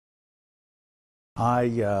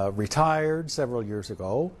I retired several years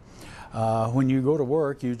ago. When you go to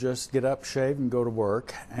work, you just get up, shave, and go to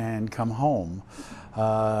work and come home.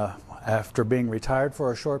 After being retired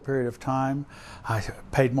for a short period of time, I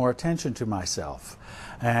paid more attention to myself.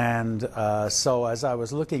 And so as I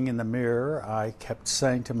was looking in the mirror, I kept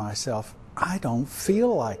saying to myself, I don't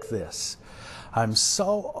feel like this. I'm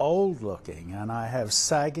so old looking, and I have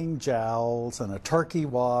sagging jowls and a turkey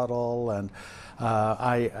waddle, and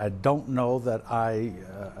I don't know that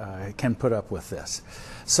I can put up with this.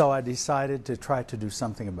 So I decided to try to do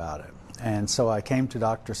something about it. And so I came to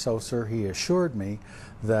Dr. Sozer. He assured me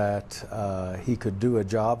that he could do a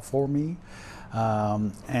job for me.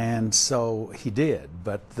 And so he did,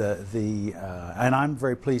 but and I'm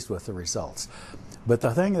very pleased with the results. But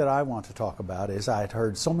the thing that I want to talk about is I had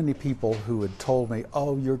heard so many people who had told me,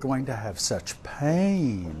 oh, you're going to have such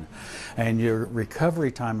pain and your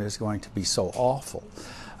recovery time is going to be so awful.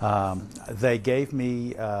 They gave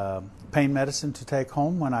me pain medicine to take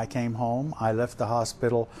home when I came home. I left the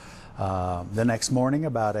hospital the next morning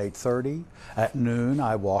about 8:30. At noon,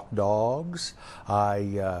 I walked dogs.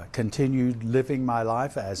 I continued living my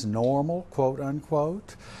life as normal, quote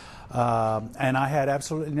unquote. And I had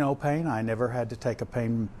absolutely no pain. I never had to take a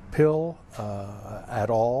pain pill at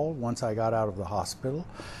all once I got out of the hospital,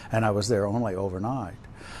 and I was there only overnight.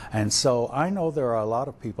 And so I know there are a lot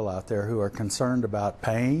of people out there who are concerned about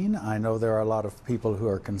pain. I know there are a lot of people who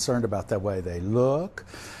are concerned about the way they look.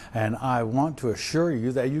 And I want to assure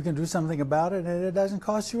you that you can do something about it and it doesn't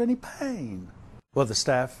cost you any pain. Well, the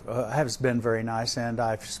staff has been very nice, and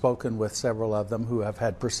I've spoken with several of them who have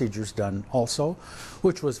had procedures done also,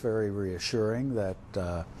 which was very reassuring that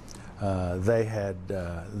they had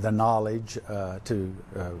the knowledge to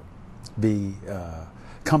be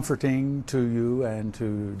comforting to you and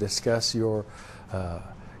to discuss your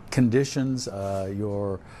conditions,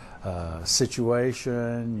 your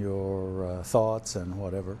situation, your thoughts, and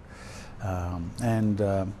whatever.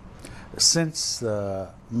 Since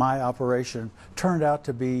my operation turned out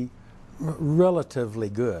to be relatively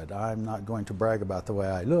good, I'm not going to brag about the way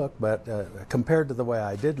I look, but compared to the way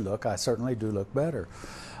I did look, I certainly do look better.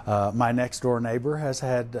 My next door neighbor has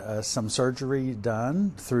had some surgery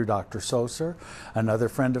done through Dr. Sozer. Another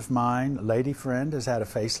friend of mine, lady friend, has had a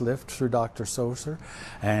facelift through Dr. Sozer.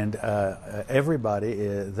 And everybody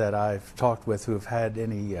that I've talked with who have had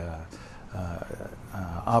any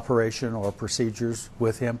operation or procedures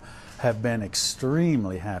with him have been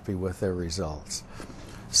extremely happy with their results.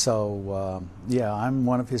 So, yeah, I'm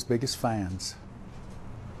one of his biggest fans.